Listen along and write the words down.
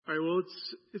All right, well,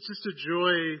 it's just a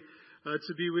joy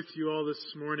to be with you all this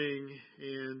morning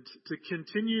and to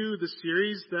continue the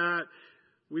series that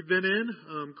we've been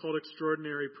in called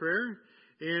Extraordinary Prayer.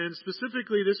 And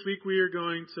specifically this week we are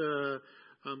going to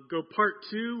go part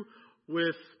 2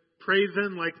 with Pray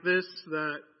Then Like This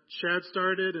that Chad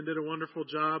started and did a wonderful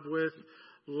job with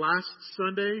last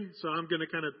Sunday. So I'm going to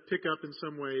kind of pick up in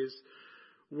some ways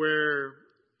where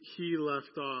he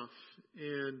left off.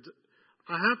 And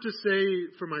I have to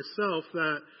say for myself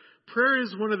that prayer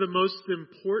is one of the most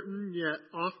important yet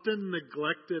often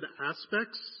neglected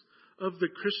aspects of the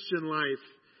Christian life.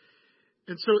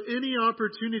 And so any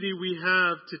opportunity we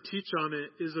have to teach on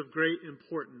it is of great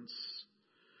importance.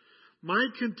 My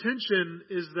contention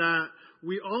is that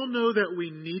we all know that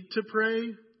we need to pray.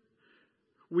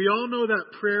 We all know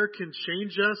that prayer can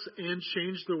change us and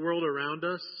change the world around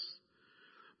us.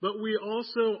 But we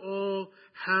also all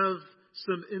have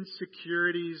some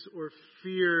insecurities or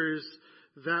fears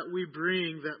that we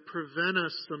bring that prevent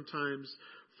us sometimes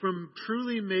from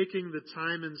truly making the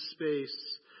time and space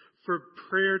for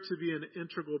prayer to be an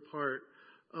integral part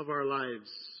of our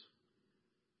lives.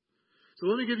 So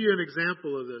let me give you an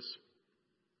example of this.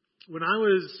 When I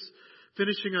was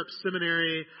finishing up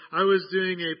seminary, I was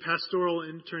doing a pastoral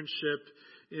internship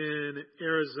in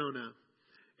Arizona.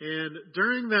 And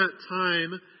during that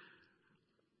time,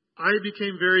 I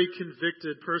became very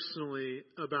convicted personally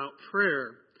about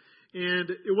prayer. And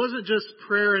it wasn't just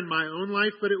prayer in my own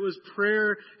life, but it was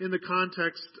prayer in the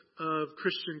context of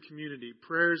Christian community,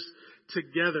 prayers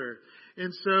together.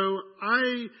 And so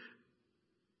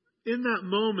in that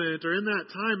moment or in that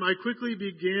time, I quickly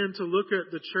began to look at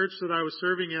the church that I was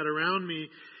serving at around me,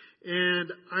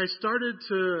 and I started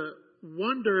to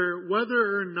wonder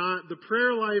whether or not the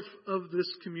prayer life of this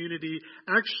community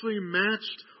actually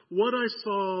matched what I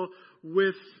saw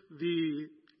with the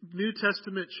New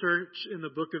Testament church in the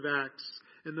book of Acts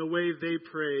and the way they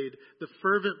prayed, the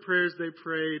fervent prayers they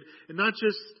prayed, and not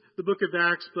just the book of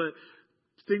Acts, but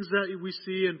things that we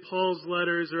see in Paul's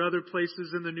letters or other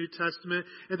places in the New Testament,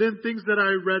 and then things that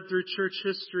I read through church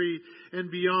history and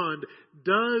beyond.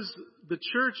 Does the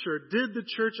church, or did the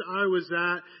church I was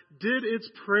at, did its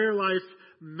prayer life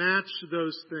match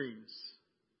those things?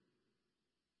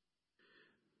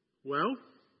 Well,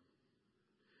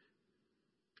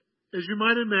 as you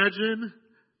might imagine,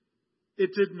 it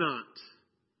did not.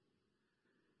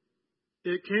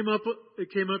 It came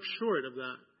up short of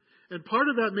that. And part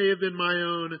of that may have been my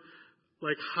own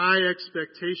high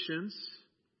expectations.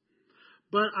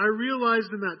 But I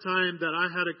realized in that time that I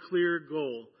had a clear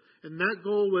goal. And that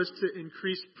goal was to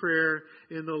increase prayer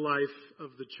in the life of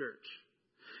the church.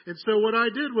 And so what I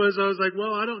did was I was like,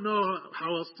 well, I don't know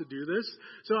how else to do this.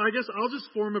 So I guess I'll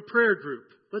just form a prayer group.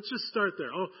 Let's just start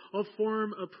there. I'll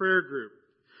form a prayer group.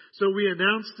 So we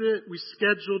announced it, we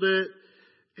scheduled it,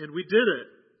 and we did it.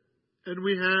 And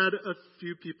we had a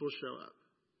few people show up.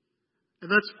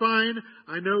 And that's fine.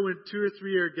 I know when 2 or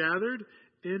 3 are gathered,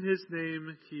 in His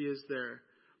name He is there.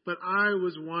 But I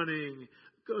was wanting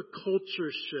a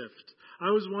culture shift.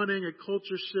 I was wanting a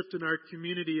culture shift in our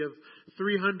community of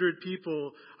 300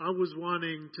 people. I was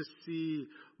wanting to see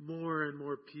more and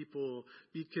more people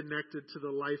be connected to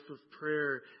the life of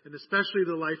prayer, and especially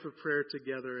the life of prayer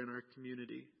together in our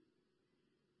community.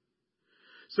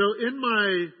 So in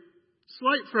my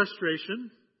slight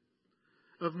frustration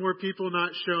of more people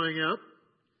not showing up,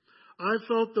 I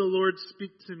felt the Lord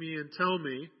speak to me and tell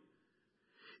me,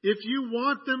 if you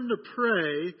want them to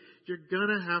pray, you're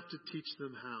going to have to teach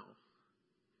them how.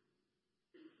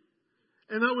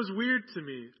 And that was weird to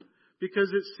me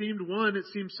because it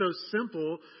seemed so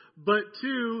simple, but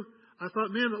 2, I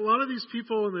thought, man, a lot of these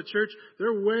people in the church,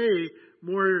 they're way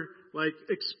more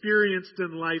experienced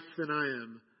in life than I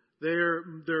am.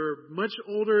 They're much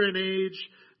older in age.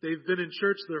 They've been in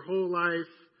church their whole life.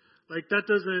 That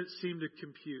doesn't seem to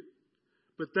compute.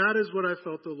 But that is what I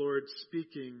felt the Lord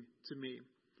speaking to me.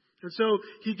 And so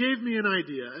He gave me an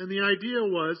idea. And the idea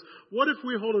was, what if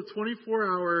we hold a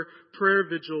 24-hour prayer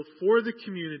vigil for the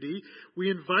community?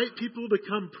 We invite people to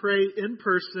come pray in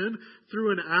person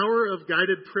through an hour of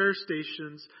guided prayer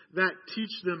stations that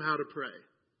teach them how to pray.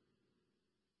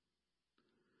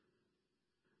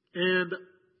 And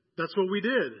that's what we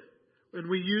did. And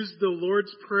we used the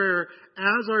Lord's Prayer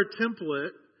as our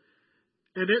template.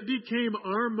 And it became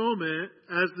our moment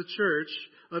as the church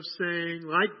of saying,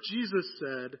 like Jesus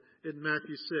said in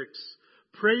Matthew 6,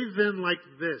 pray then like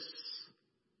this.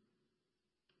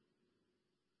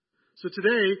 So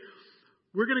today,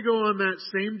 we're going to go on that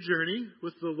same journey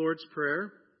with the Lord's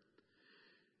Prayer.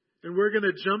 And we're going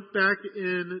to jump back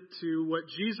into what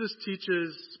Jesus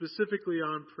teaches specifically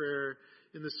on prayer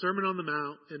in the Sermon on the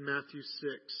Mount in Matthew 6.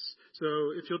 So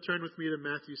if you'll turn with me to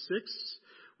Matthew 6,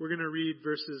 we're going to read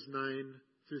verses 9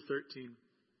 through 13.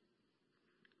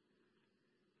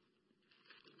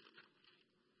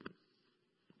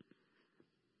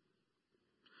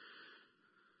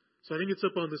 So I think it's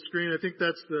up on the screen. I think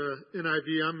that's the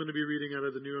NIV. I'm going to be reading out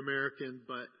of the New American,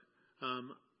 but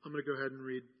I'm going to go ahead and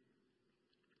read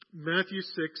Matthew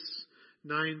 6,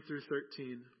 9 through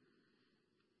 13.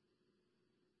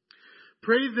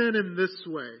 Pray then in this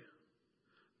way: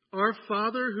 Our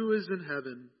Father who is in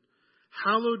heaven,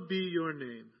 hallowed be your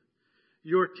name.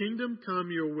 Your kingdom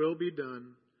come, your will be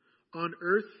done, on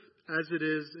earth as it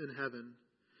is in heaven.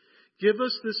 Give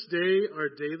us this day our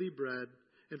daily bread,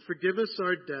 and forgive us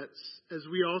our debts, as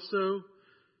we also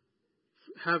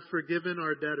have forgiven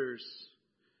our debtors.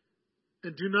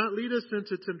 And do not lead us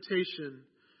into temptation,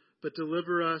 but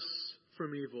deliver us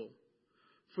from evil.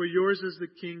 For yours is the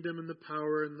kingdom and the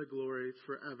power and the glory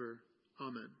forever.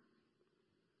 Amen.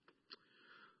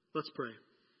 Let's pray.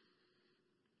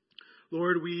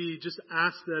 Lord, we just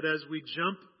ask that as we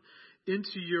jump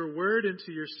into your word,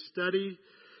 into your study,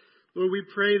 Lord, we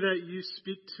pray that you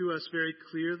speak to us very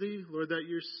clearly. Lord, that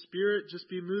your Spirit just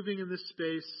be moving in this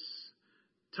space,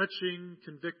 touching,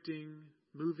 convicting,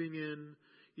 moving in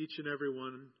each and every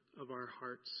one of our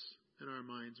hearts and our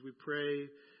minds. We pray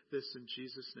this in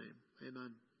Jesus' name.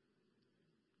 Amen.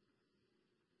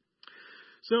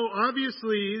 So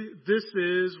obviously, this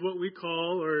is what we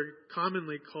call, or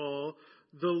commonly call,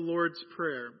 the Lord's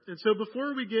Prayer. And so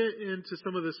before we get into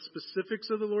some of the specifics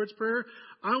of the Lord's Prayer,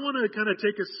 I want to kind of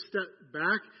take a step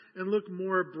back and look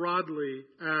more broadly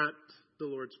at the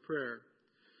Lord's Prayer.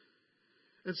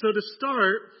 And so to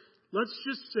start, let's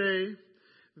just say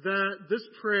that this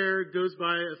prayer goes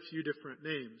by a few different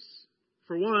names.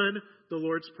 For one, the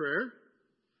Lord's Prayer.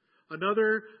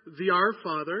 Another, the Our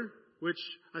Father, which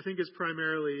I think is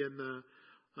primarily in the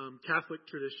Catholic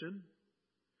tradition.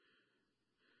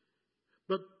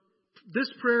 But this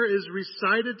prayer is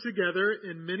recited together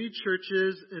in many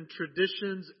churches and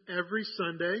traditions every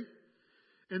Sunday,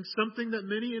 and something that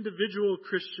many individual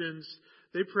Christians,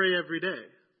 they pray every day.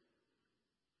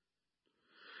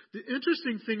 The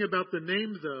interesting thing about the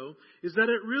name, though, is that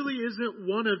it really isn't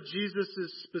one of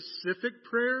Jesus' specific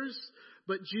prayers,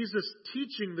 but Jesus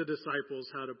teaching the disciples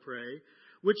how to pray,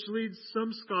 which leads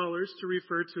some scholars to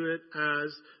refer to it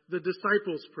as the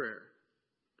disciples' prayer,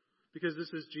 because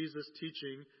this is Jesus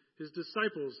teaching his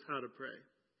disciples how to pray.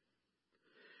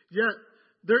 Yet,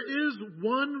 there is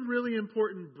one really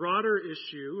important broader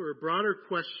issue or broader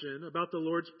question about the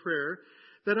Lord's Prayer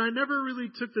that I never really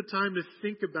took the time to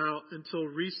think about until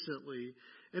recently.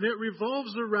 And it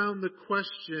revolves around the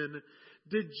question,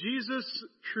 did Jesus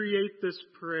create this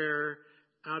prayer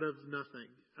out of nothing,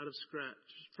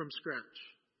 from scratch?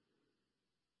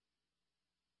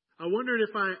 I wondered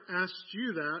if I asked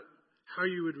you that, how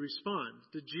you would respond.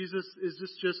 Is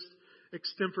this just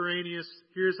extemporaneous,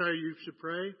 here's how you should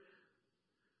pray?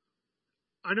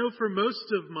 I know for most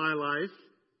of my life,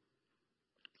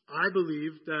 I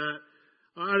believe that,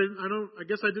 I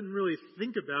guess I didn't really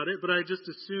think about it, but I just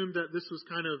assumed that this was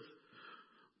kind of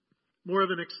more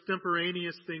of an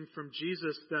extemporaneous thing from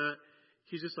Jesus, that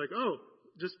he's just like, oh,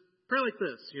 just pray like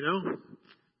this, you know?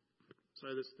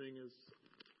 Sorry, this thing is,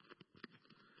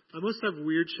 I must have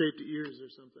weird shaped ears or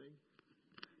something.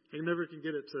 I never can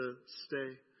get it to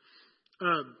stay.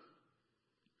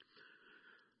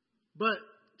 But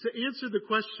to answer the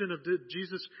question of did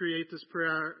Jesus create this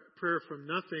prayer from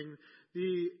nothing,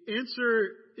 the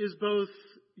answer is both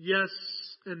yes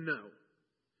and no.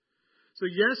 So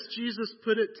yes, Jesus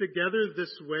put it together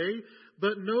this way,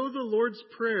 but no, the Lord's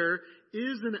Prayer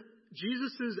is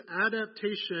Jesus'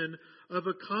 adaptation of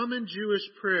a common Jewish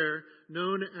prayer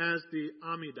known as the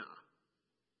Amidah.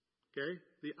 Okay?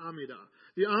 The Amidah.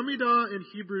 The Amidah in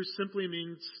Hebrew simply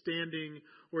means standing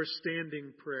or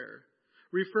standing prayer,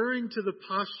 referring to the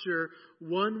posture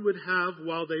one would have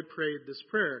while they prayed this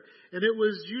prayer. And it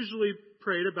was usually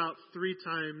prayed about 3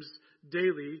 times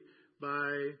daily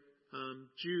by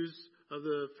Jews of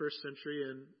the first century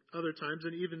and other times,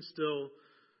 and even still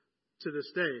to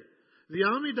this day. The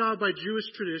Amidah by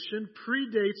Jewish tradition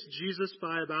predates Jesus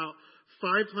by about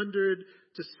 500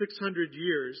 to 600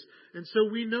 years, and so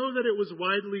we know that it was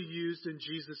widely used in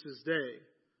Jesus' day.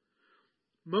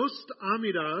 Most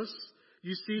Amidahs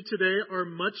you see today are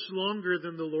much longer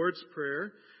than the Lord's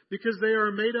Prayer because they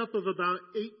are made up of about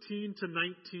 18 to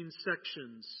 19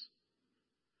 sections.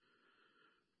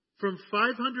 From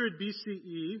 500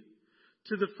 BCE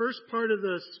to the first part of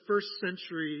the first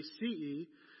century CE,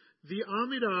 the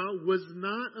Amidah was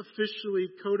not officially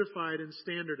codified and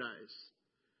standardized.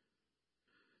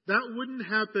 That wouldn't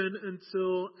happen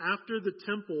until after the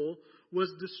temple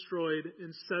was destroyed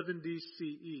in 70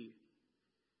 CE.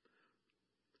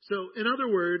 So, in other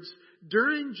words,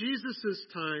 during Jesus'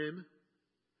 time,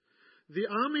 the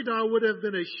Amidah would have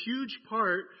been a huge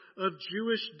part of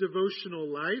Jewish devotional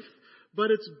life, but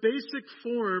its basic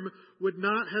form would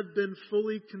not have been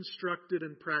fully constructed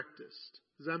and practiced.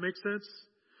 Does that make sense?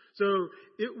 So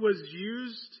it was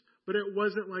used, but it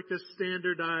wasn't like a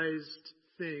standardized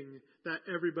thing that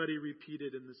everybody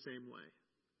repeated in the same way.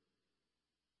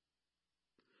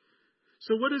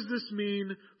 So what does this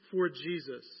mean for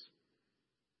Jesus?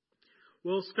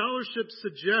 Well, scholarship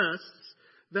suggests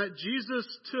that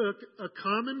Jesus took a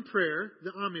common prayer,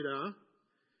 the Amidah,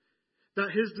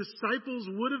 that his disciples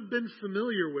would have been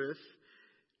familiar with,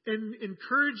 and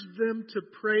encouraged them to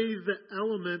pray the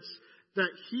elements that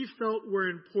he felt were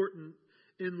important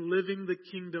in living the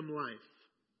kingdom life.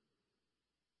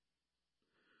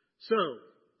 So,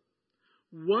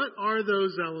 what are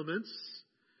those elements,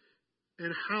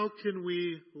 and how can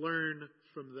we learn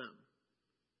from them?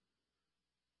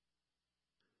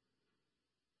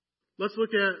 Let's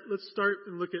start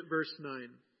and look at verse 9.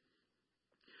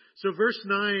 So verse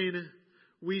 9,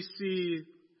 we see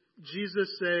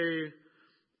Jesus say,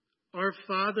 "Our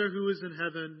Father who is in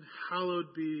heaven,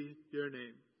 hallowed be your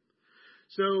name."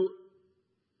 So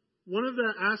one of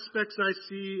the aspects I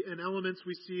see and elements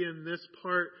we see in this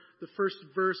part, the first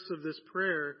verse of this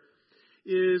prayer,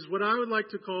 is what I would like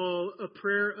to call a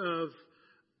prayer of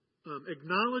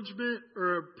acknowledgement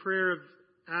or a prayer of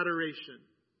adoration.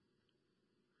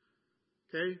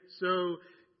 Okay, so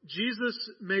Jesus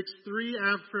makes three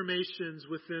affirmations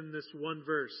within this one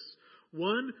verse.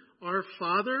 One, our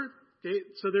Father. Okay,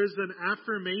 so there's an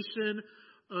affirmation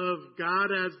of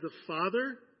God as the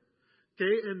Father.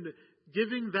 Okay, and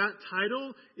giving that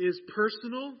title is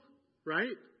personal,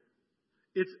 right?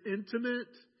 It's intimate.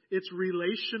 It's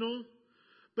relational.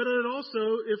 But it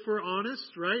also, if we're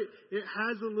honest, right, it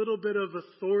has a little bit of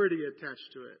authority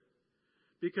attached to it.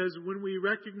 Because when we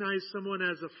recognize someone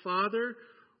as a father,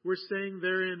 we're saying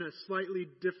they're in a slightly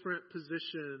different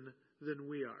position than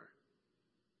we are.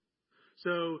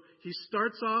 So he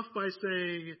starts off by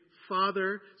saying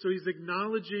Father, so he's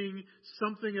acknowledging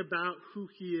something about who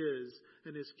he is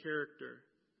and his character.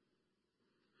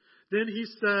 Then he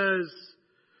says,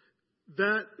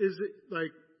 that is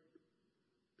like,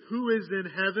 who is in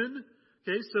heaven?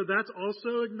 Okay, so that's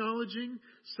also acknowledging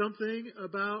something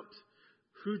about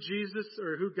who Jesus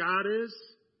or who God is.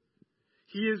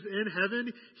 He is in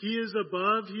heaven. He is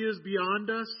above. He is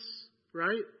beyond us,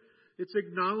 right? It's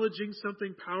acknowledging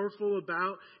something powerful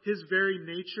about his very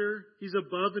nature. He's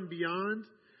above and beyond.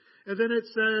 And then it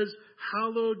says,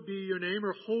 hallowed be your name,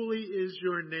 or holy is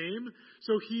your name.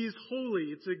 So he's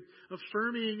holy. It's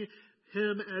affirming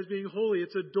him as being holy.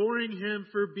 It's adoring him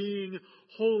for being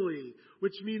holy,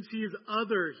 which means he is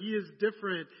other. He is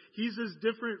different. He's as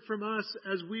different from us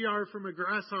as we are from a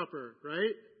grasshopper,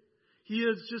 right? He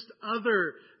is just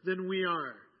other than we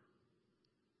are.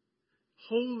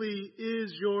 Holy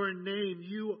is your name.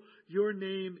 Your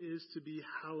name is to be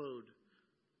hallowed.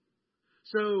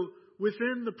 So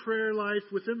within the prayer life,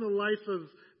 within the life of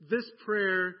this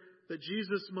prayer that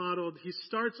Jesus modeled, he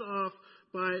starts off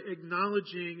by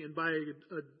acknowledging and by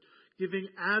giving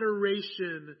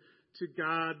adoration to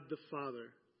God the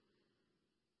Father.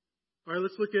 All right,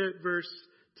 let's look at verse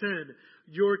 10.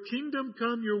 Your kingdom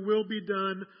come, your will be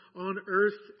done on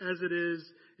earth as it is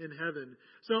in heaven.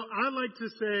 So I like to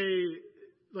say,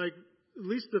 like, at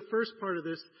least the first part of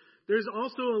this, there's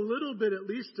also a little bit at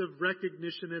least of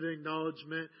recognition and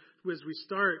acknowledgement as we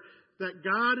start that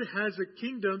God has a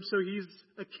kingdom, so he's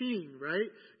a king, right?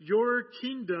 Your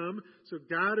kingdom, so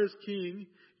God is king,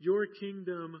 your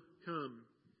kingdom come.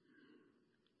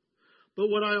 But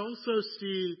what I also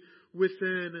see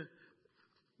within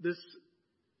this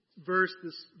verse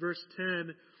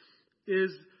 10,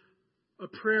 is a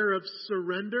prayer of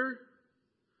surrender.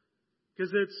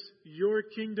 Because it's your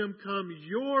kingdom come,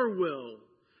 your will.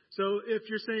 So if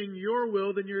you're saying your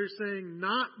will, then you're saying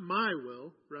not my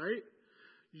will, right?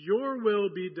 Your will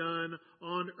be done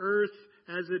on earth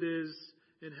as it is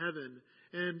in heaven.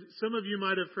 And some of you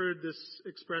might have heard this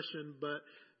expression, but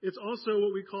it's also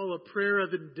what we call a prayer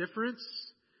of indifference.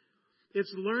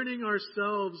 It's learning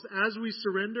ourselves, as we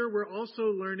surrender, we're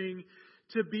also learning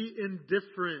to be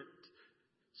indifferent.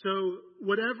 So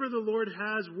whatever the Lord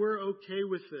has, we're okay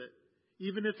with it.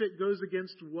 Even if it goes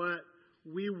against what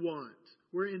we want.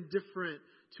 We're indifferent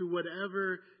to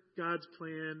whatever God's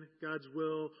plan, God's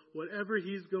will, whatever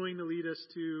he's going to lead us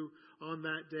to on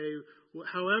that day.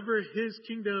 However his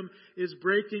kingdom is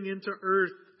breaking into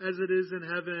earth as it is in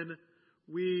heaven,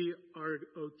 we are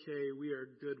okay. We are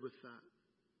good with that.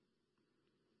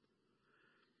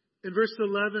 In verse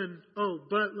 11,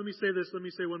 but let me say this. Let me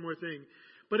say one more thing.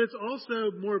 But it's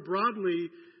also more broadly,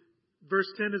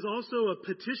 verse 10 is also a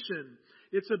petition.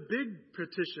 It's a big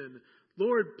petition.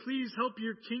 Lord, please help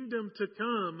your kingdom to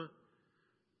come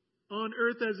on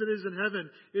earth as it is in heaven.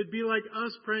 It'd be like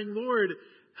us praying, Lord,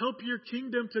 help your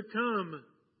kingdom to come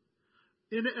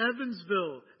in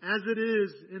Evansville as it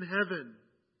is in heaven.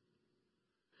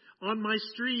 On my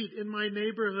street, in my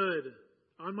neighborhood,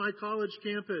 on my college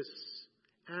campus,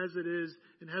 as it is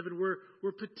in heaven.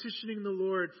 We're petitioning the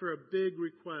Lord for a big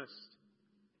request.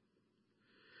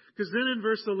 Because then in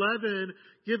verse 11,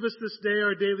 give us this day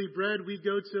our daily bread, we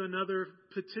go to another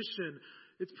petition.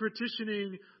 It's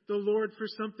petitioning the Lord for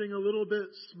something a little bit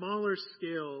smaller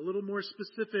scale, a little more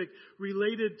specific,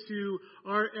 related to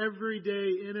our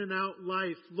everyday in and out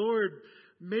life. Lord,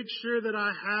 make sure that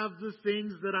I have the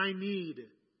things that I need.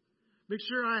 Make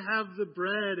sure I have the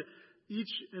bread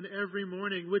each and every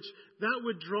morning, which that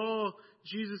would draw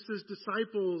Jesus'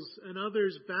 disciples and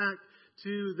others back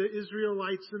to the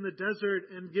Israelites in the desert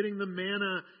and getting the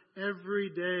manna every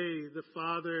day. The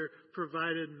Father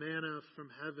provided manna from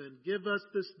heaven. Give us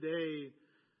this day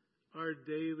our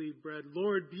daily bread.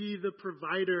 Lord, be the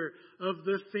provider of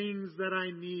the things that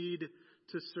I need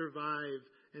to survive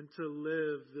and to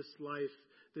live this life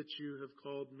that you have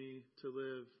called me to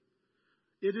live.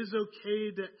 It is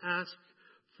okay to ask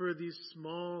for these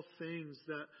small things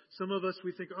that some of us,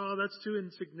 we think, that's too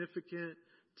insignificant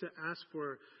to ask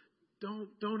for.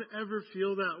 Don't ever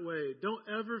feel that way. Don't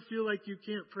ever feel like you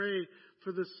can't pray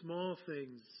for the small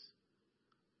things.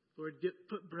 Lord,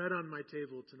 put bread on my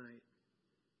table tonight.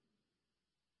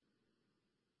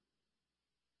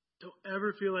 Don't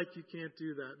ever feel like you can't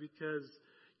do that, because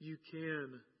you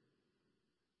can.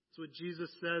 That's what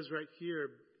Jesus says right here.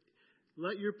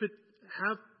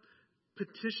 Have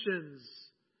petitions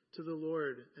to the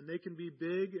Lord, and they can be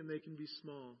big and they can be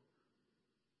small.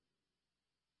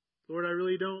 Lord, I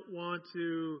really don't want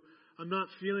to, I'm not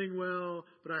feeling well,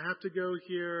 but I have to go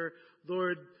here.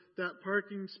 Lord, that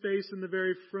parking space in the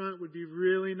very front would be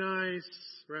really nice,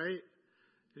 right?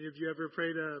 Any of you ever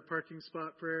prayed a parking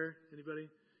spot prayer? Anybody?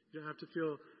 You don't have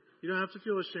to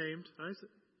feel ashamed.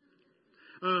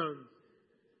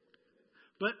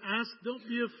 But don't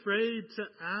be afraid to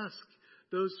ask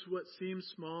those what seem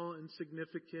small and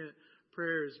significant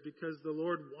prayers, because the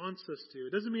Lord wants us to.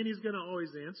 It doesn't mean He's going to always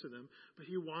answer them, but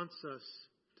He wants us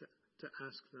to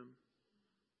ask them.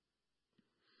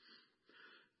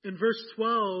 In verse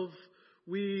 12,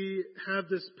 we have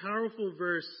this powerful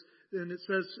verse, and it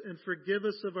says, and forgive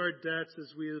us of our debts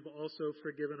as we have also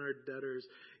forgiven our debtors.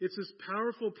 It's this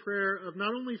powerful prayer of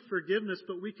not only forgiveness,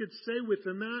 but we could say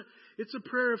within that, it's a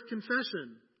prayer of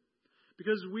confession.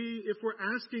 Because if we're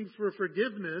asking for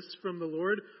forgiveness from the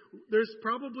Lord, there's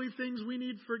probably things we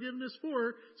need forgiveness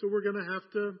for, so we're going to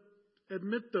have to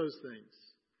admit those things.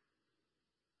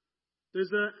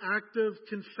 There's an act of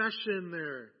confession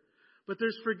there. But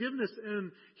there's forgiveness.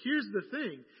 And here's the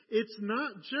thing. It's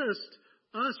not just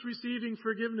us receiving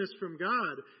forgiveness from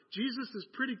God. Jesus is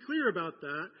pretty clear about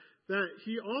that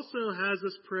He also has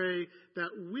us pray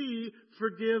that we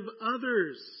forgive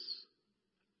others.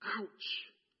 Ouch.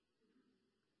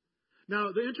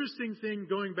 Now, the interesting thing,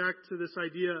 going back to this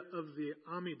idea of the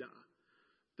Amidah,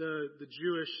 the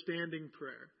Jewish standing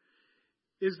prayer,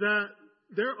 is that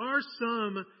there are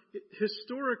some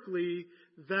historically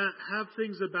that have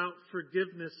things about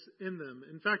forgiveness in them.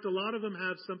 In fact, a lot of them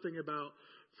have something about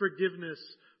forgiveness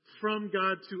from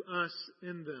God to us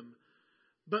in them.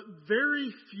 But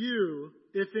very few,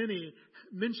 if any,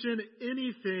 mention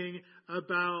anything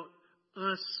about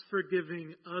us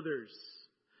forgiving others.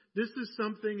 This is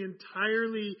something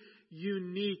entirely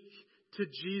unique to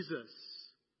Jesus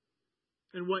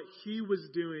and what He was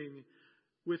doing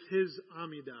with His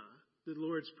Amidah, the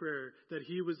Lord's Prayer, that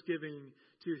He was giving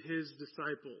to His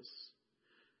disciples.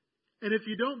 And if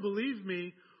you don't believe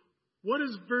me, what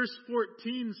does verse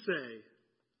 14 say?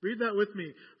 Read that with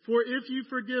me. For if you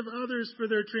forgive others for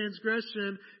their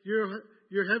transgression,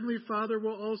 your heavenly Father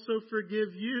will also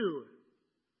forgive you.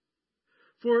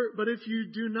 But if you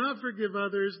do not forgive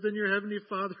others, then your heavenly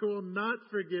Father will not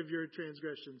forgive your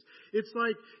transgressions. It's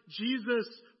like Jesus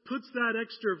puts that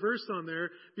extra verse on there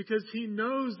because He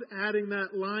knows adding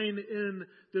that line in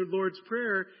the Lord's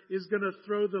Prayer is going to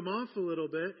throw them off a little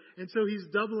bit. And so He's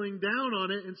doubling down on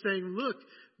it and saying, look,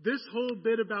 this whole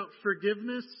bit about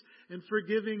forgiveness and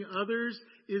forgiving others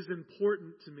is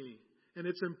important to me. And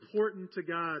it's important to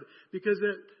God because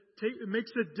it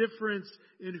makes a difference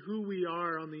in who we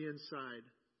are on the inside.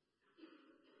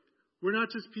 We're not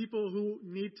just people who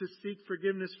need to seek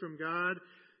forgiveness from God.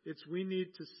 It's we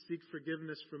need to seek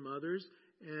forgiveness from others,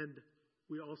 and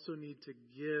we also need to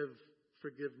give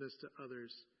forgiveness to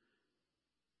others.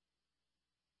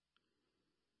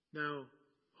 Now,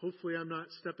 hopefully I'm not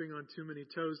stepping on too many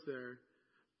toes there,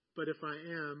 but if I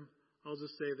am, I'll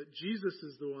just say that Jesus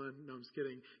is the one. No, I'm just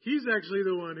kidding. He's actually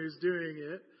the one who's doing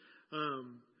it.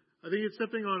 I think it's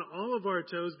stepping on all of our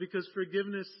toes because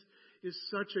forgiveness is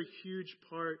such a huge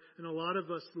part, and a lot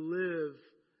of us live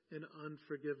in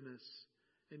unforgiveness.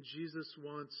 And Jesus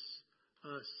wants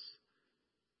us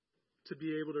to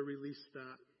be able to release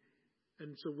that.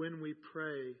 And so when we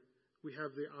pray, we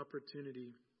have the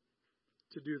opportunity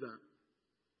to do that.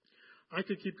 I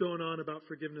could keep going on about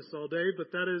forgiveness all day,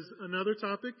 but that is another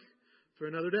topic for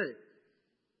another day.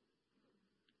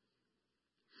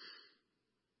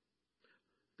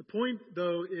 The point,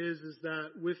 though, is that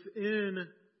within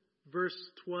verse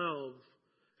 12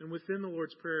 and within the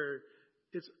Lord's Prayer,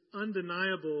 it's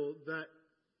undeniable that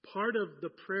part of the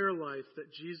prayer life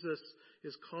that Jesus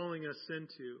is calling us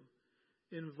into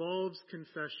involves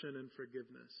confession and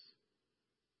forgiveness.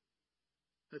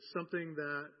 That's something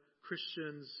that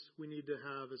Christians, we need to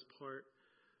have as part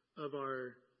of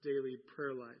our daily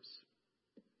prayer lives.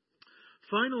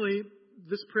 Finally,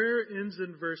 this prayer ends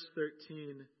in verse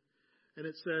 13. And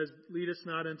it says, lead us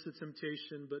not into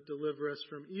temptation, but deliver us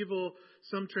from evil.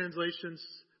 Some translations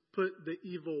put the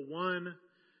evil one.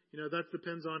 That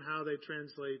depends on how they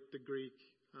translate the Greek.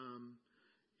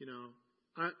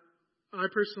 I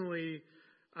personally,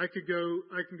 I can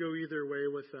go either way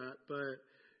with that. But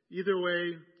either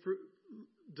way,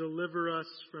 deliver us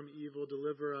from evil.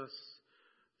 Deliver us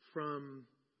from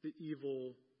the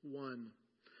evil one.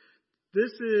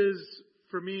 This is,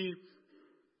 for me,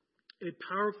 a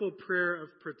powerful prayer of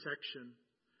protection.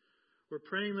 We're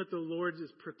praying that the Lord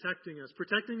is protecting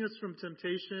us from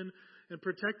temptation and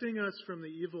protecting us from the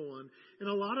evil one. And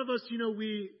a lot of us,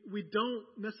 we don't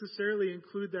necessarily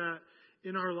include that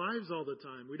in our lives all the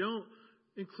time. We don't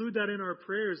include that in our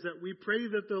prayers, that we pray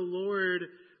that the Lord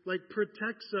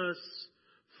protects us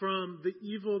from the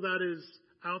evil that is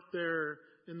out there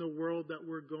in the world that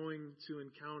we're going to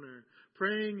encounter.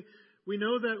 Praying, we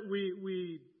know that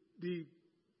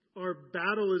our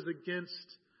battle is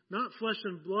against not flesh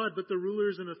and blood, but the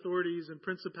rulers and authorities and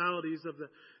principalities of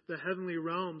the heavenly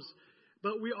realms.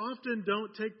 But we often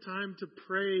don't take time to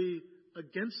pray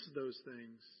against those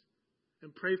things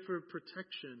and pray for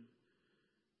protection.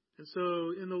 And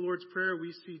so in the Lord's Prayer,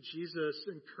 we see Jesus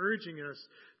encouraging us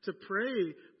to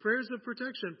pray prayers of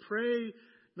protection. Pray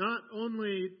not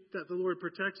only that the Lord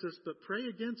protects us, but pray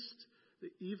against the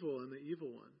evil and the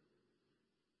evil one.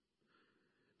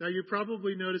 Now, you're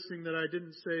probably noticing that I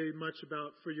didn't say much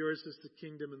about for yours is the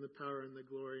kingdom and the power and the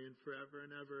glory and forever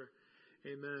and ever.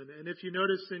 Amen. And if you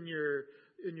notice in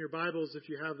your Bibles, if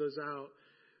you have those out,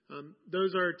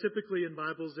 those are typically in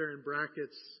Bibles, they're in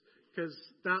brackets, because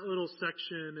that little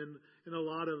section in a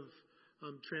lot of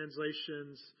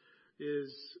translations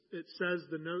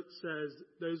the note says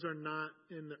those are not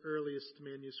in the earliest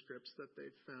manuscripts that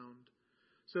they've found.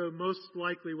 So most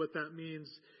likely what that means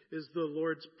is the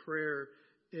Lord's Prayer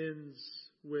ends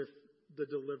with the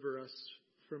deliver us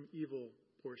from evil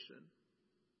portion.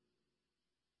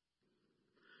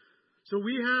 So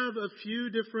we have a few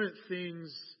different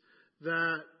things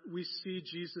that we see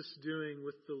Jesus doing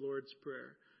with the Lord's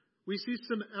Prayer. We see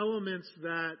some elements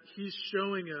that he's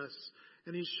showing us,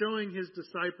 and he's showing his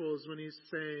disciples when he's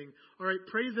saying, all right,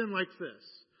 pray then like this.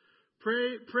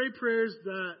 Pray prayers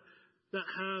that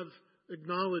have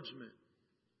acknowledgement,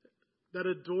 that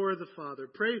adore the Father.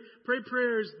 Pray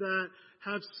prayers that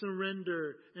have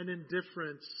surrender and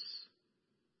indifference.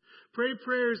 Pray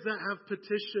prayers that have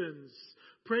petitions.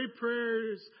 Pray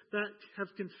prayers that have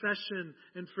confession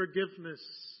and forgiveness.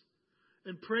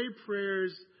 And pray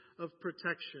prayers of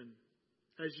protection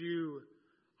as you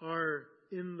are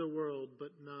in the world but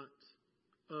not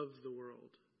of the world.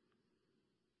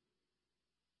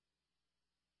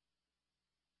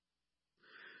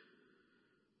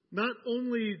 Not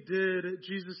only did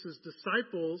Jesus'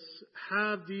 disciples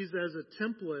have these as a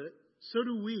template, so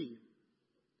do we.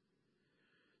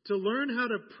 To learn how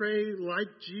to pray like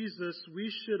Jesus,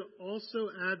 we should also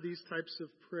add these types of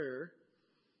prayer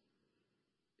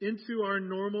into our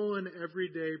normal and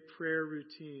everyday prayer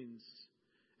routines.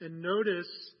 And notice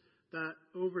that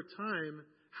over time,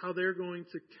 how they're going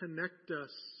to connect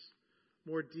us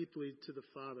more deeply to the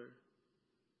Father.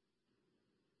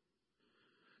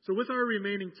 So with our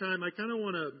remaining time, I kind of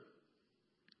want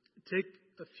to take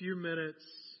a few minutes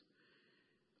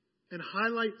and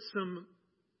highlight some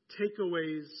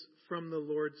takeaways from the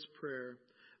Lord's Prayer.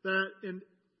 That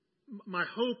my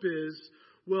hope is,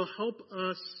 will help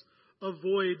us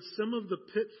avoid some of the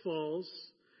pitfalls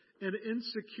and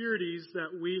insecurities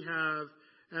that we have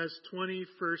as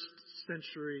 21st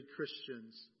century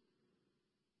Christians.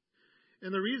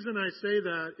 And the reason I say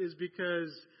that is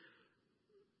because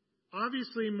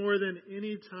obviously more than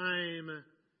any time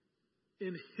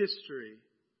in history,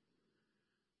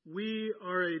 we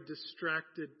are a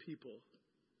distracted people.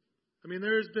 I mean,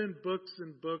 there's been books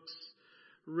and books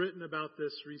written about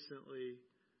this recently,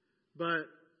 but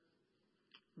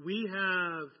we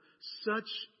have such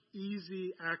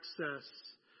easy access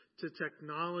to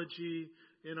technology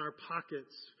in our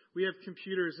pockets. We have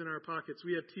computers in our pockets.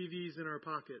 We have TVs in our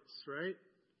pockets, right?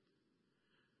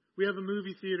 We have a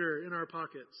movie theater in our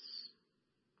pockets.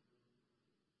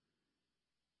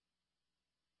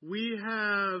 We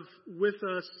have with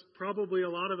us, probably a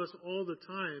lot of us all the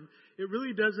time, it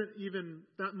really doesn't even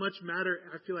that much matter,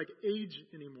 I feel like, age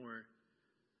anymore.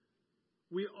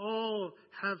 We all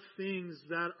have things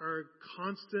that are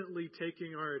constantly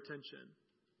taking our attention.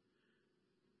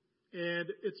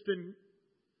 And it's been,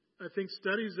 I think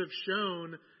studies have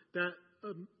shown that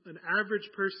an average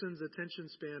person's attention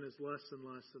span is less and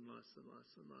less and less and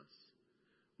less and less.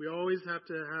 We always have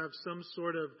to have some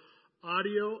sort of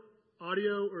audio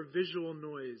or visual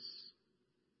noise.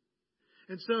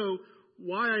 And so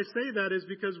why I say that is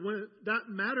because that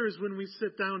matters when we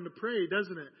sit down to pray,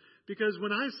 doesn't it? Because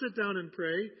when I sit down and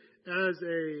pray as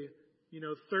a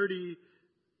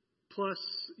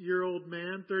 30-plus-year-old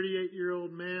man,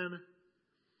 38-year-old man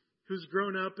who's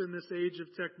grown up in this age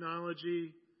of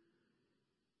technology,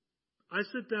 I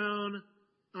sit down,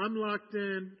 I'm locked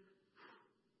in,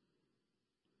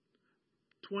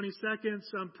 20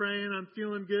 seconds, I'm praying, I'm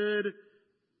feeling good.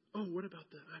 Oh, what about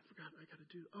that? I forgot, I got to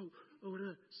do, what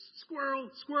about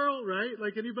squirrel, right?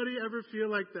 Like, anybody ever feel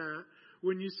like that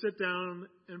when you sit down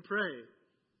and pray?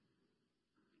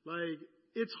 Like,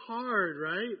 it's hard,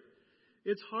 right?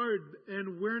 It's hard,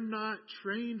 and we're not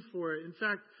trained for it. In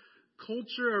fact,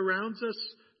 culture around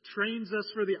us trains us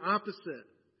for the opposite.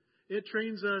 It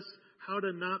trains us how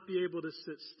to not be able to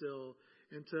sit still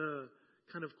and to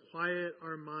kind of quiet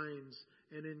our minds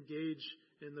and engage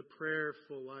in the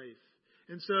prayerful life.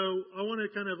 And so I want to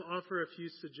kind of offer a few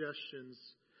suggestions,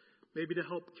 maybe to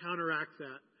help counteract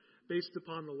that based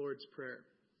upon the Lord's Prayer.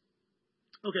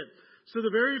 Okay, so the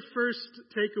very first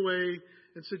takeaway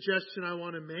and suggestion I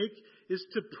want to make is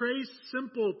to pray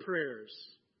simple prayers.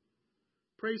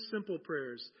 Pray simple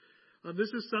prayers. This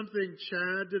is something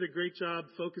Chad did a great job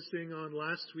focusing on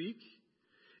last week.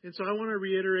 And so I want to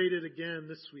reiterate it again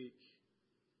this week.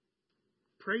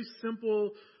 Pray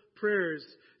simple prayers.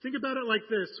 Think about it like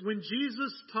this. When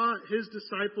Jesus taught his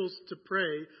disciples to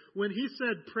pray, when he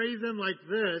said, pray them like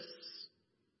this,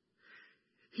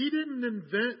 he didn't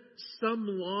invent some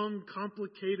long,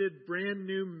 complicated, brand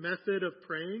new method of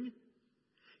praying.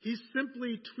 He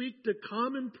simply tweaked a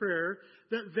common prayer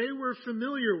that they were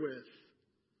familiar with.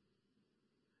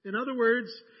 In other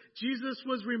words, Jesus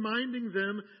was reminding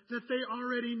them that they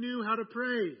already knew how to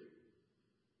pray.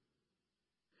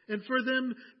 And for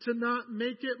them to not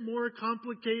make it more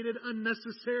complicated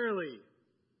unnecessarily.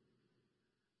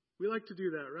 We like to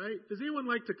do that, right? Does anyone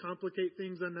like to complicate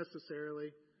things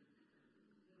unnecessarily?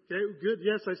 Okay, good.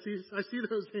 Yes, I see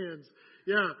those hands.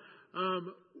 Yeah.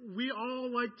 We all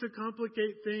like to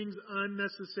complicate things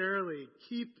unnecessarily.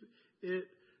 Keep it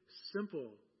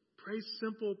simple. Pray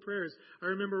simple prayers. I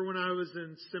remember when I was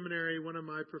in seminary, one of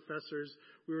my professors,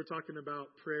 we were talking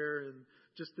about prayer and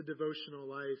just the devotional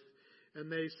life. And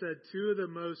they said two of the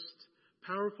most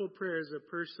powerful prayers a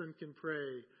person can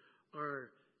pray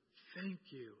are thank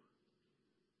you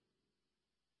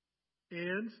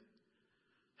and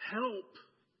help.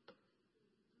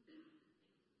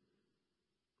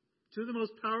 Two of the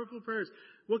most powerful prayers.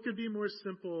 What could be more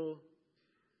simple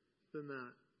than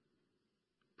that?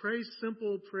 Pray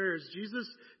simple prayers. Jesus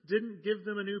didn't give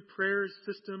them a new prayer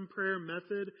system, prayer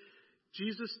method.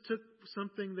 Jesus took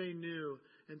something they knew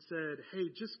and said, hey,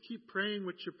 just keep praying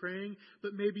what you're praying,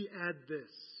 but maybe add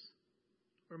this.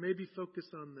 Or maybe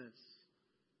focus on this.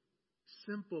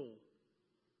 Simple.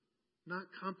 Not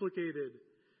complicated.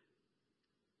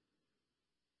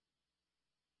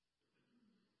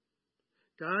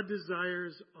 God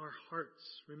desires our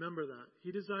hearts. Remember that.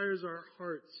 He desires our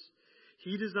hearts.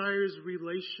 He desires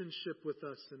relationship with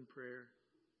us in prayer.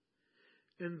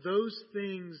 And those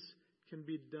things can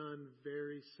be done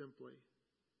very simply.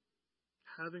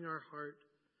 Having our heart,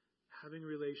 having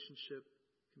relationship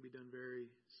can be done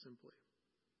very simply.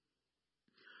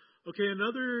 Okay,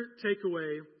 another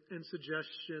takeaway and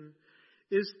suggestion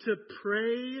is to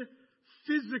pray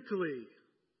physically.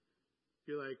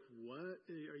 You're like, what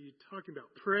are you talking about?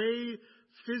 Pray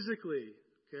physically,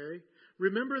 okay?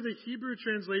 Remember, the Hebrew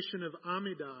translation of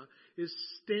Amidah is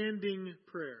standing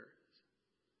prayer.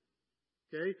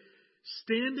 Okay?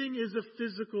 Standing is a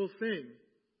physical thing.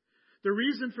 The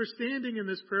reason for standing in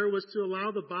this prayer was to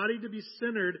allow the body to be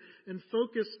centered and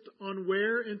focused on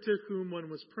where and to whom one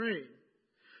was praying.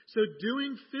 So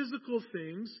doing physical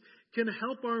things can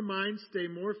help our mind stay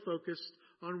more focused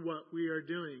on what we are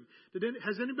doing.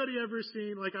 Has anybody ever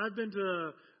seen, like I've been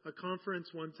to a conference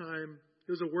one time,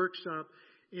 it was a workshop,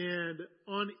 and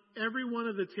on every one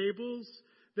of the tables,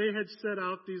 they had set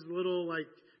out these little like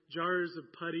jars of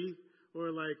putty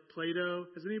or like Play-Doh.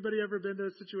 Has anybody ever been to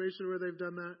a situation where they've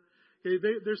done that? Okay,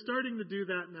 they're starting to do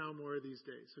that now more these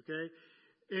days, okay?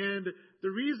 And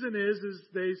the reason is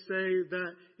they say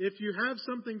that if you have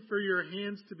something for your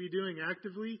hands to be doing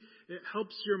actively, it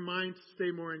helps your mind to stay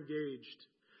more engaged.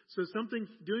 So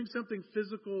doing something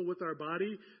physical with our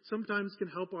body sometimes can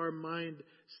help our mind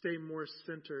stay more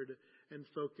centered and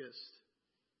focused.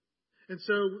 And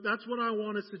so that's what I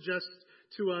want to suggest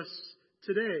to us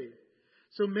today.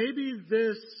 So maybe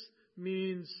this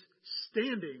means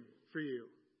standing for you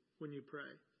when you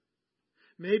pray.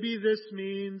 Maybe this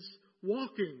means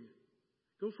walking.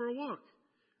 Go for a walk.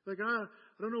 Like, I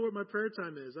don't know what my prayer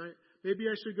time is. Maybe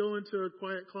I should go into a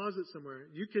quiet closet somewhere.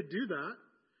 You could do that,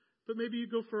 but maybe you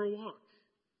go for a walk.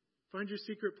 Find your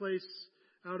secret place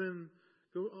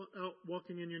go out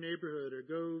walking in your neighborhood, or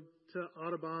go to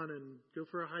Audubon and go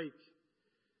for a hike.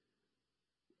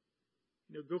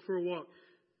 Go for a walk.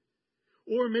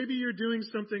 Or maybe you're doing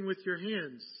something with your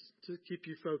hands to keep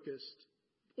you focused.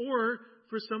 Or,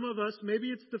 for some of us, maybe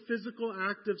it's the physical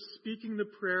act of speaking the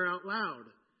prayer out loud.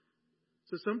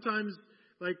 So sometimes,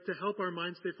 like to help our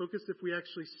mind stay focused, if we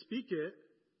actually speak it,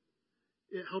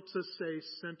 it helps us stay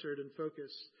centered and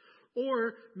focused.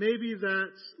 Or maybe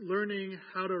that's learning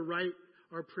how to write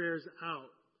our prayers out.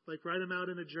 Like write them out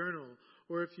in a journal.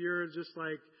 Or if you're just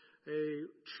like a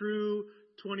true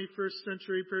 21st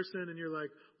century person and you're like,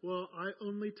 well, I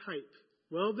only type.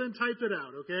 Well, then type it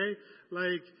out, okay?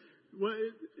 Like,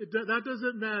 that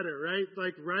doesn't matter, right?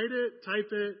 Like, write it,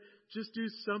 type it, just do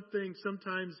something.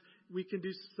 Sometimes we can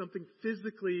do something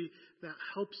physically that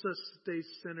helps us stay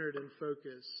centered and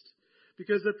focused.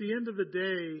 Because at the end of the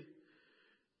day,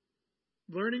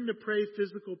 learning to pray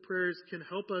physical prayers can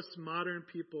help us modern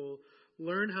people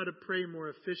learn how to pray more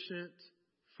efficient,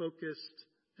 focused,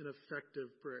 and effective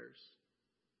prayers.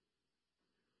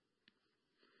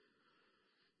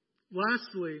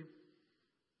 Lastly,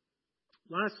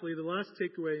 the last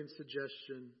takeaway and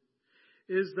suggestion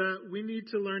is that we need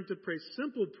to learn to pray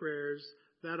simple prayers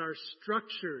that are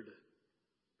structured.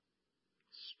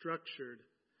 Structured.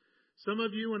 Some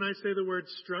of you, when I say the word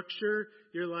structure,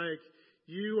 you're like,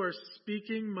 you are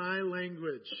speaking my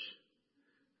language.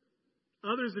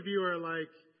 Others of you are like,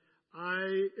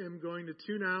 I am going to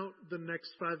tune out the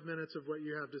next 5 minutes of what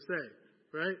you have to say,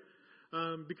 right?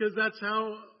 Because that's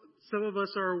how some of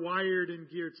us are wired and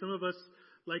geared. Some of us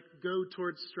like go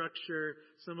towards structure.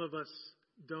 Some of us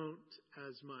don't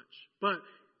as much. But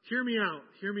hear me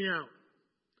out.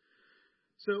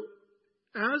 So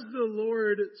as the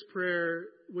Lord's Prayer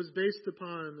was based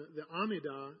upon the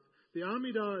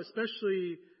Amidah,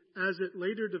 especially as it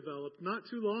later developed, not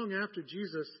too long after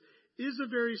Jesus, is a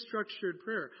very structured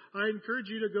prayer. I encourage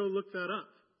you to go look that up.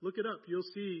 Look it up. You'll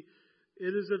see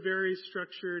it is a very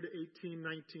structured 18,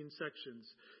 19 sections.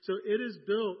 So it is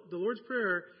built, the Lord's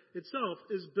Prayer itself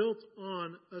is built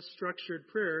on a structured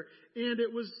prayer, and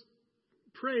it was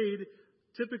prayed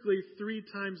typically 3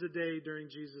 times a day during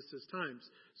Jesus' times.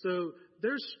 So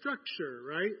there's structure,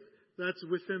 right? That's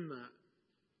within that.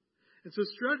 And so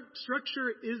structure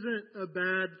isn't a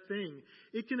bad thing.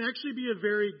 It can actually be a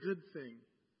very good thing.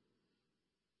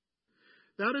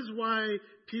 That is why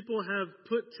people have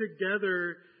put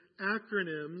together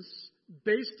acronyms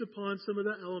based upon some of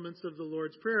the elements of the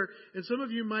Lord's Prayer. And some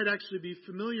of you might actually be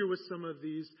familiar with some of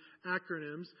these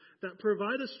acronyms that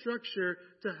provide a structure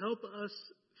to help us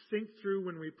think through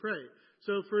when we pray.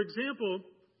 So, for example,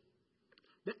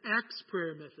 the ACTS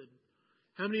prayer method.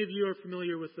 How many of you are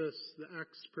familiar with this, the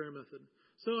ACTS prayer method?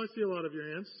 So I see a lot of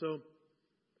your hands. So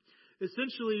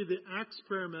essentially, the ACTS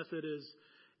prayer method is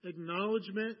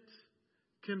acknowledgement,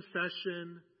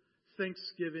 confession,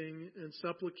 thanksgiving, and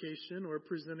supplication, or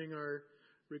presenting our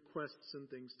requests and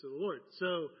things to the Lord.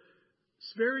 So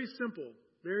it's very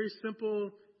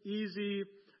simple, easy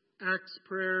ACTS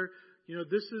prayer.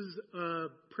 This is a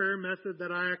prayer method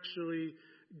that I actually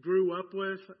grew up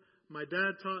with. My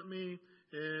dad taught me,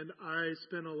 and I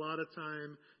spent a lot of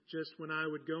time just when I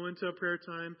would go into a prayer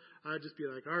time, I'd just be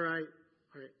like, all right,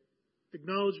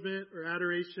 acknowledgement or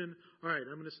adoration. All right,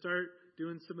 I'm going to start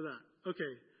doing some of that.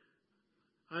 Okay,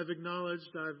 I've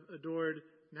acknowledged, I've adored.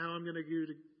 Now I'm going to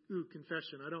go to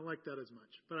confession. I don't like that as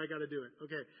much, but I got to do it.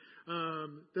 Okay.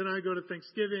 Then I go to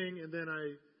Thanksgiving, and then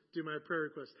I do my prayer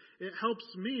request. It helps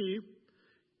me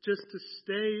just to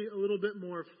stay a little bit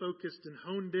more focused and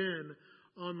honed in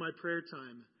on my prayer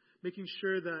time, making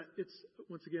sure that it's,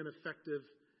 once again, effective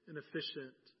and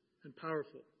efficient and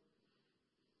powerful.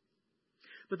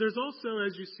 But there's also,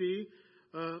 as you see,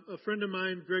 a friend of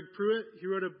mine, Greg Pruitt, he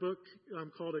wrote a book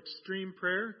called Extreme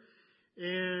Prayer,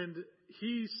 and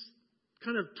he's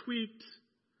kind of tweaked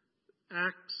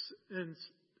acts and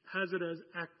has it as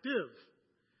active.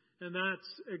 And that's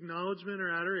acknowledgement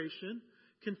or adoration,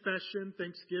 confession,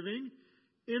 thanksgiving,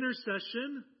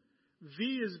 intercession. V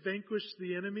is vanquish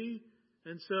the enemy.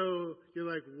 And so you're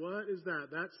like, what is that?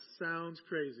 That sounds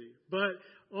crazy. But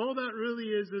all that really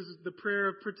is the prayer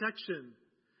of protection.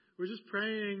 We're just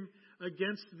praying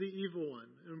against the evil one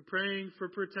and praying for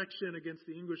protection against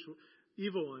the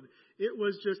evil one. It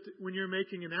was just, when you're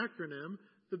making an acronym,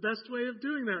 the best way of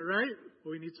doing that, right?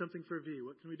 Well, we need something for V.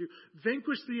 What can we do?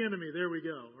 Vanquish the enemy. There we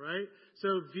go, right?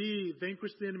 So V,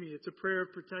 vanquish the enemy. It's a prayer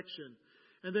of protection.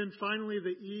 And then finally,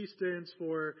 the E stands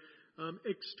for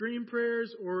extreme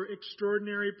prayers or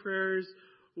extraordinary prayers,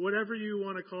 whatever you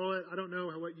want to call it. I don't know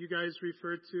what you guys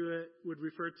would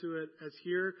refer to it as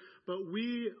here, but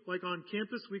we, like on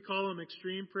campus, we call them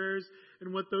extreme prayers.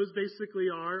 And what those basically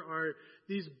are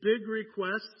these big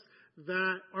requests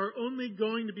that are only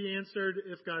going to be answered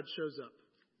if God shows up.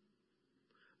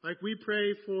 Like we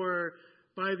pray for,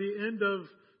 by the end of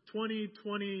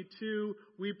 2022,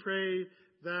 we pray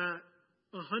that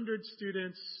 100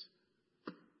 students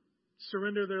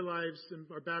surrender their lives and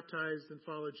are baptized and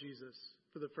follow Jesus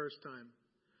for the first time.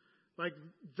 Like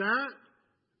that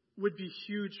would be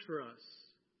huge for us.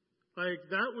 Like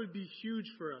that would be huge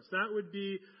for us. That would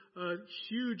be a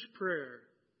huge prayer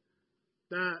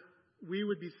that we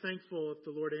would be thankful if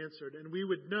the Lord answered. And we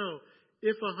would know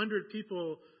if 100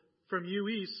 people from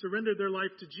UE surrendered their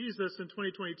life to Jesus in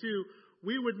 2022,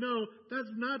 we would know that's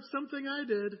not something I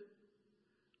did.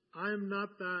 I am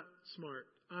not that smart.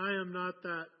 I am not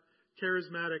that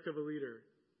charismatic of a leader.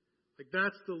 Like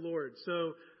that's the Lord.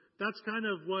 So that's kind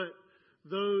of what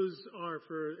those are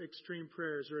for extreme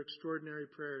prayers or extraordinary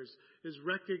prayers, is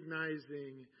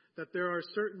recognizing that there are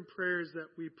certain prayers that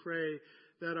we pray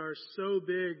that are so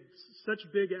big, such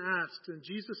big asks. And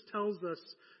Jesus tells us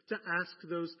to ask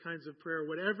those kinds of prayer.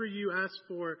 Whatever you ask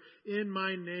for in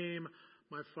my name,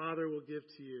 my Father will give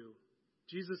to you.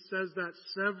 Jesus says that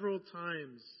several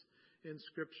times in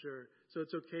Scripture. So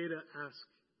it's okay to ask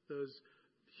those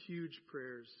huge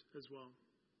prayers as well.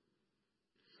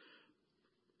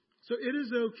 So it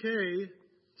is okay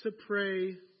to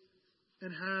pray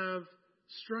and have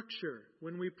structure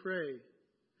when we pray.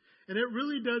 And it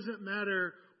really doesn't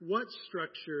matter what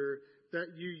structure that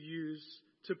you use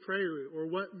to pray or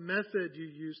what method you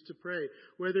use to pray.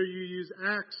 Whether you use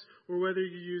acts or whether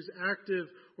you use active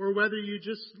or whether you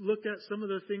just look at some of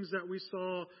the things that we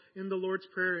saw in the Lord's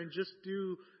Prayer and just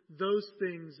do those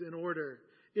things in order.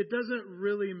 It doesn't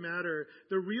really matter.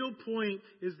 The real point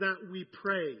is that we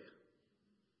pray.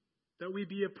 That we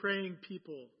be a praying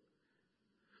people.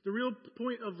 The real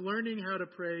point of learning how to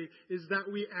pray is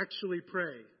that we actually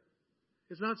pray.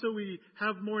 It's not so we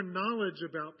have more knowledge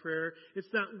about prayer. It's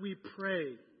that we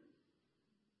pray.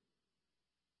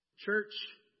 Church,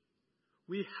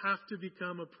 we have to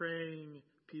become a praying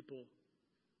people.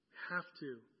 We have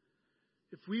to.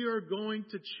 If we are going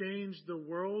to change the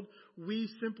world, we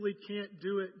simply can't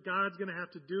do it. God's going to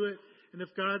have to do it. And if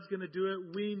God's going to do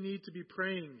it, we need to be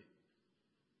praying.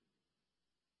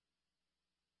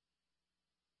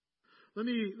 Let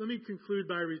me conclude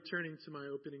by returning to my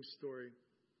opening story.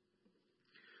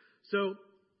 So,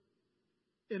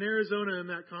 in Arizona, in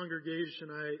that congregation,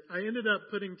 I ended up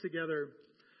putting together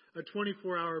a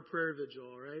 24-hour prayer vigil,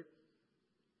 all right?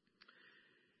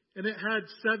 And it had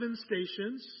 7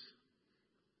 stations: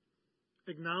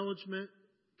 acknowledgement,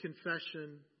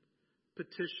 confession,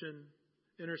 petition,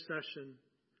 intercession,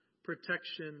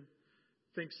 protection,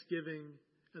 thanksgiving,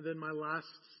 and then my last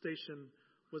station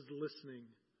was listening,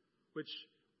 which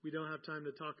we don't have time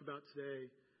to talk about today,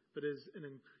 but is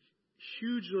an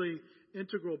hugely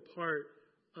integral part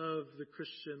of the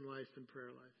Christian life and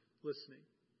prayer life, listening.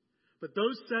 But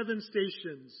those 7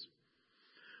 stations,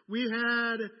 we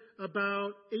had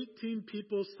about 18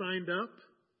 people signed up,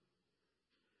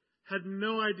 had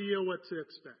no idea what to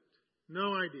expect.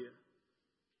 No idea.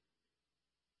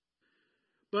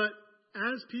 But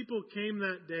as people came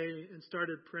that day and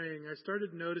started praying, I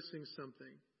started noticing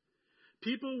something.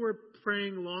 People were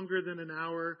praying longer than an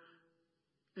hour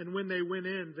And when they went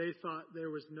in, they thought there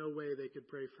was no way they could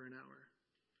pray for an hour.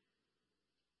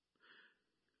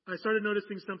 I started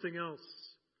noticing something else.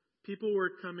 People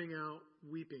were coming out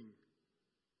weeping.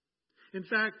 In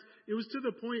fact, it was to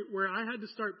the point where I had to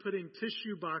start putting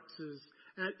tissue boxes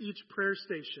at each prayer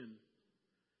station.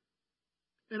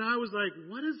 And I was like,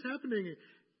 what is happening?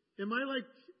 Am I like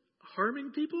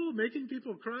harming people, making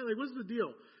people cry? Like, what's the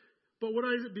deal? But what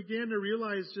I began to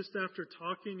realize just after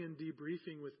talking and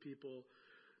debriefing with people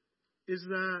is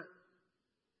that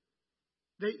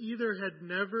they either had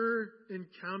never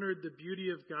encountered the beauty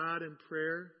of God in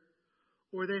prayer,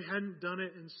 or they hadn't done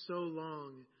it in so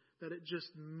long that it just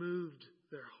moved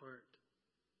their heart.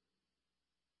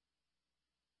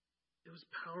 It was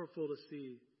powerful to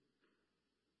see.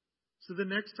 So the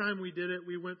next time we did it,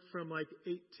 we went from like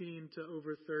 18 to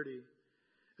over 30.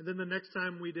 And then the next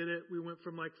time we did it, we went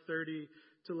from like 30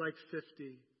 to like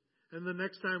 50. And the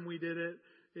next time we did it,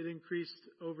 it increased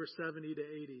over 70 to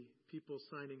 80 people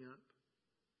signing up.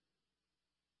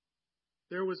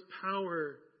 There was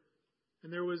power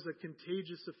and there was a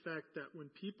contagious effect that when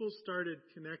people started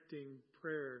connecting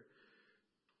prayer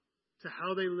to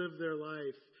how they live their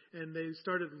life and they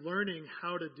started learning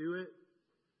how to do it,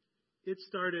 it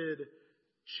started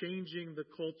changing the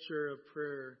culture of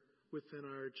prayer within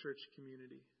our church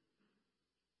community.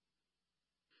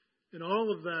 And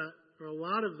all of that, or a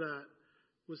lot of that,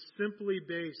 was simply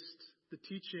based, the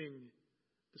teaching,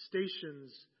 the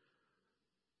stations,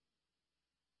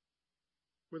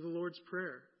 were the Lord's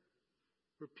Prayer,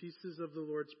 were pieces of the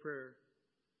Lord's Prayer.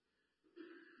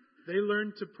 They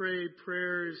learned to pray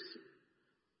prayers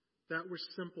that were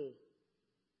simple,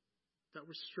 that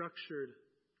were structured,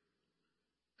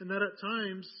 and that at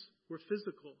times were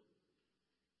physical.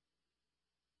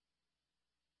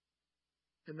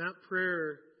 And that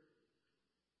prayer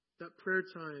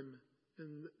time,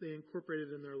 and they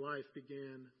incorporated in their life,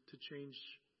 began to change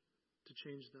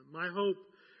them. My hope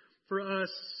for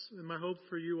us and my hope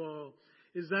for you all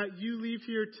is that you leave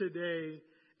here today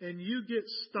and you get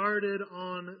started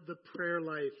on the prayer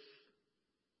life.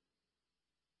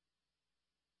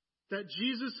 That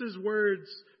Jesus' words,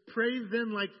 pray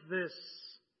then like this,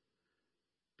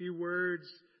 be words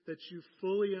that you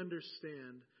fully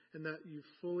understand and that you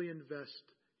fully invest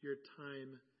your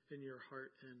time and your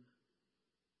heart in.